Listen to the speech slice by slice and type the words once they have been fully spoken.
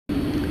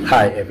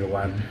Hi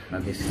everyone,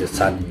 this is the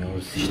sad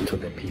news to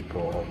the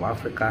people of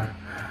Africa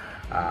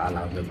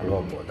around the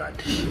globe that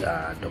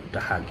Dr.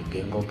 Hage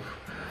Geingob,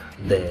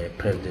 the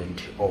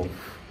president of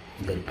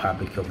the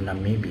Republic of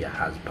Namibia,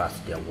 has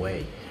passed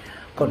away.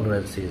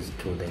 Condolences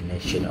to the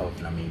nation of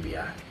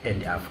Namibia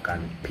and the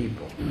African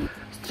people.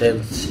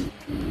 Strength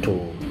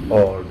to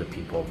all the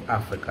people of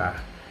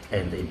Africa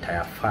and the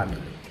entire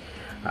family.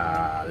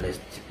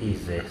 Lest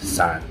is a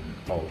son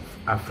of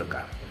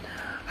Africa.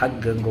 Hage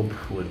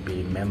Geingob will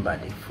be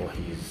remembered for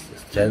his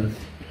strength,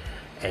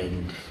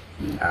 and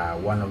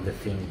one of the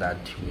things that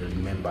will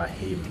remember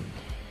him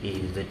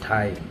is the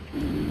time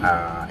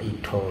he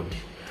told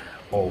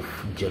of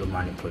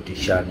German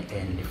politician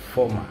and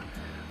former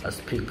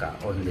speaker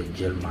on the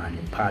German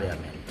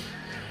parliament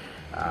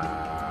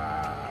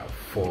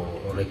for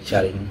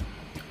lecturing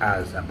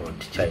us about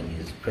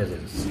Chinese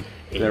presence.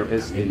 There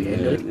is in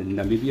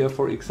Namibia,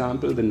 for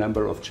example, the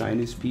number of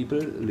Chinese people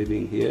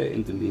living here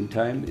in the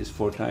meantime is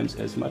 4 times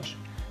as much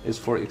as,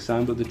 for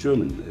example, the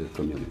German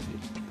community.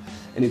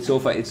 And so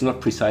far, it's not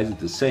precisely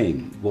the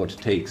same what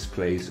takes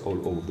place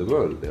all over the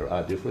world. There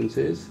are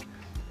differences.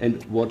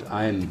 And what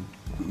I'm...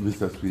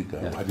 Mr.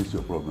 Speaker, what is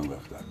your problem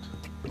with that?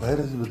 Why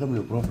does it become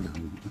your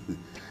problem?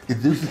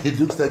 it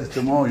looks like it's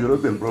a more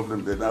European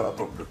problem than our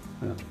problem.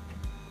 Yeah.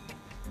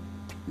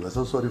 You are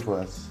so sorry for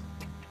us.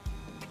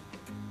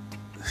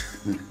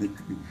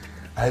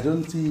 I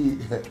don't see...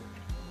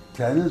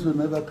 Chinese will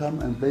never come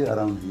and play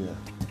around here.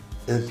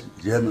 As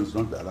Germans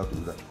not allowed to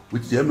do that.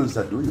 Which Germans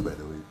are doing, by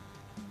the way.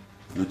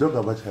 You talk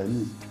about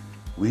Chinese.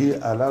 We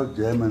allow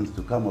Germans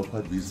to come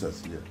offer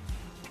visas here.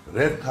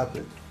 Red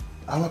carpet.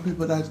 Our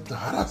people are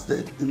harassed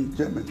in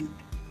Germany.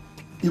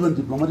 Even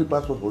diplomatic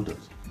passport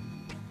holders.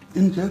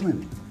 In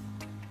Germany.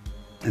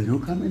 And you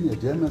come in here,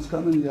 Germans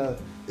come in here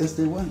as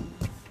they want.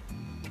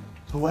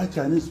 So why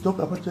Chinese talk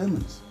about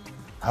Germans?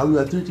 How you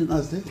are treating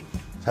us there?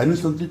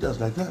 Chinese don't treat us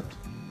like that.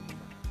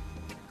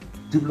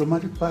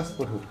 Diplomatic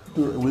passport,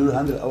 we will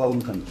handle our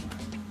own country.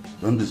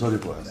 Don't be sorry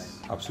for us.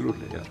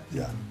 Absolutely, yeah.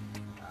 Yeah.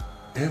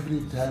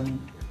 Every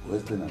time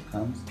Westerner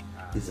comes,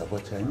 it's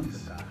about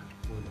Chinese.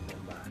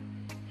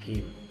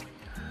 Him.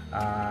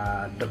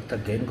 Dr.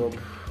 Geingob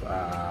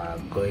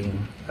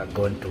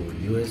going to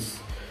US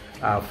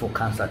for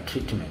cancer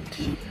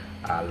treatment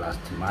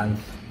last month,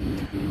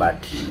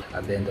 but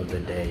at the end of the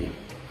day,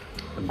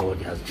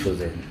 God has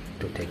chosen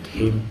to take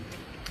him.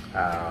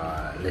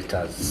 Let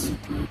us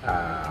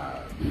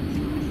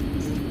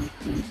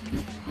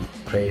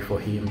pray for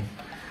him,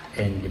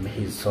 and may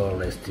his soul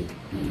rest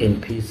in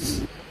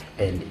peace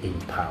and in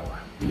power.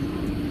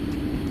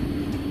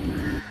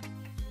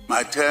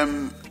 My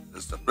term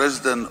as the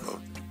President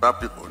of the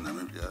Republic of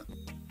Namibia,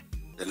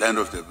 the land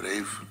of the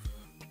brave,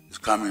 is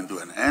coming to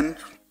an end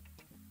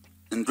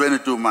in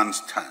 22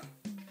 months' time,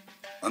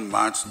 on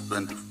March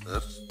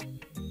 21st,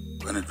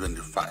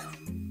 2025.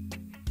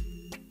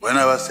 When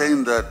I was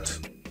saying that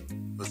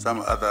for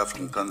some other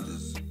African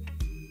countries,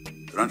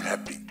 they're not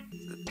happy.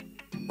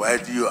 Why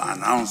do you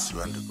announce you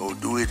want to go?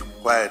 Do it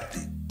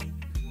quietly.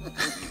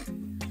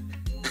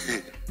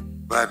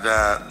 But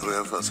we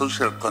have a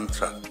social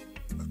contract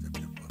of the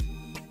people.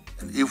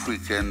 And if we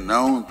can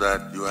know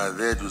that you are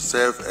there to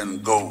serve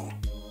and go,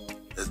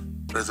 as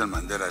President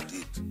Mandela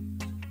did,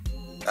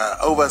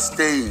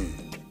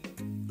 overstaying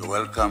your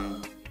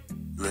welcome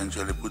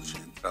eventually puts you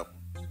in trouble.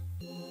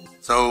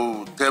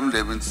 So term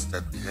limits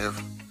that we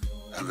have,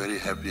 I'm very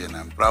happy and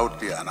I'm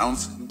proudly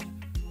announcing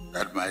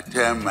that my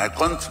term, my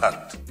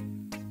contract,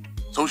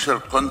 social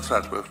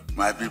contract with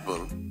my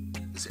people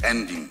is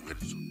ending very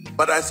soon.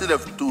 But I still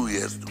have 2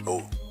 years to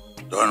go.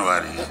 Don't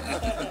worry.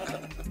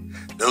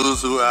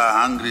 Those who are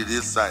hungry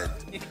this side,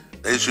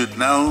 they should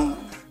know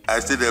I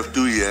still have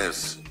 2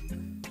 years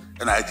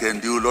and I can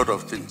do a lot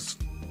of things.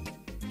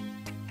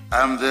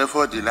 I'm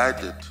therefore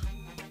delighted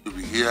to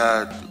be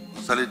here to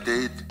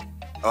consolidate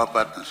our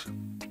partnership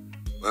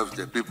with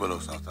the people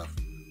of South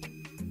Africa.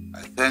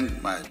 I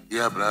thank my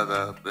dear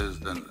brother,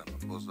 President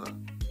Ramaphosa,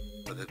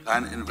 for the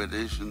kind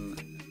invitation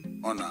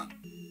and honor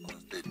of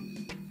state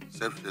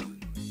reception.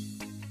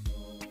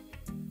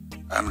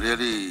 I'm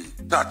really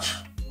touched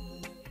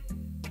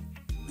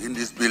in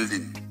this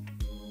building.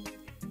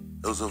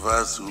 Those of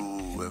us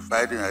who were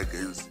fighting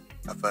against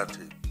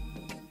apartheid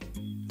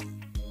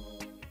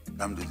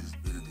come to this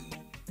building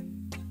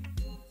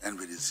and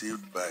be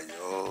received by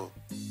your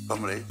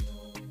comrade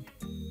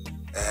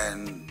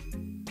and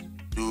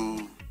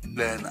to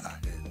plan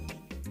ahead.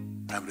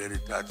 I'm really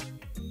touched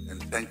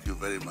and thank you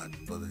very much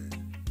for the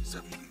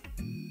reception.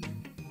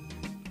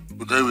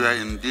 Today we are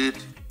indeed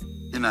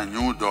in a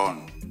new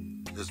dawn,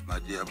 as my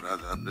dear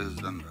brother,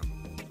 President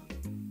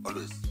Ramaphosa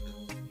always says.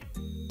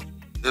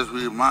 As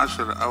we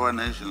marshal our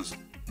nations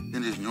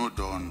in this new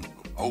dawn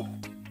of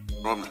hope,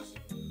 promise,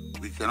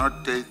 we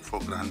cannot take for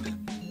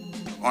granted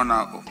the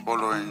honor of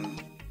following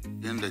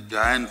in the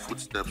giant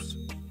footsteps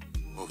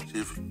of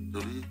Chief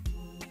Tuli,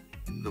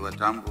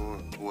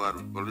 Tambo, who are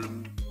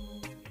calling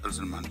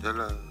Nelson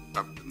Mandela,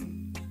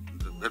 Captain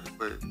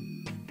Betwe,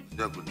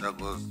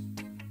 Dagos,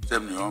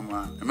 Sam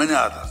Nyoma, and many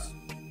others.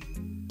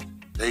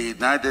 They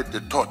ignited the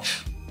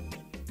torch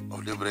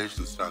of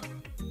liberation struggle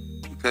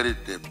and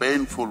carried the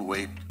painful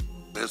weight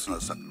of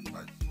personal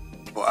sacrifice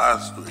for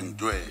us to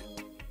enjoy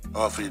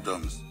our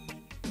freedoms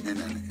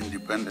in an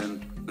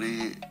independent,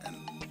 free, and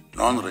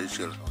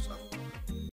non-racial South Africa.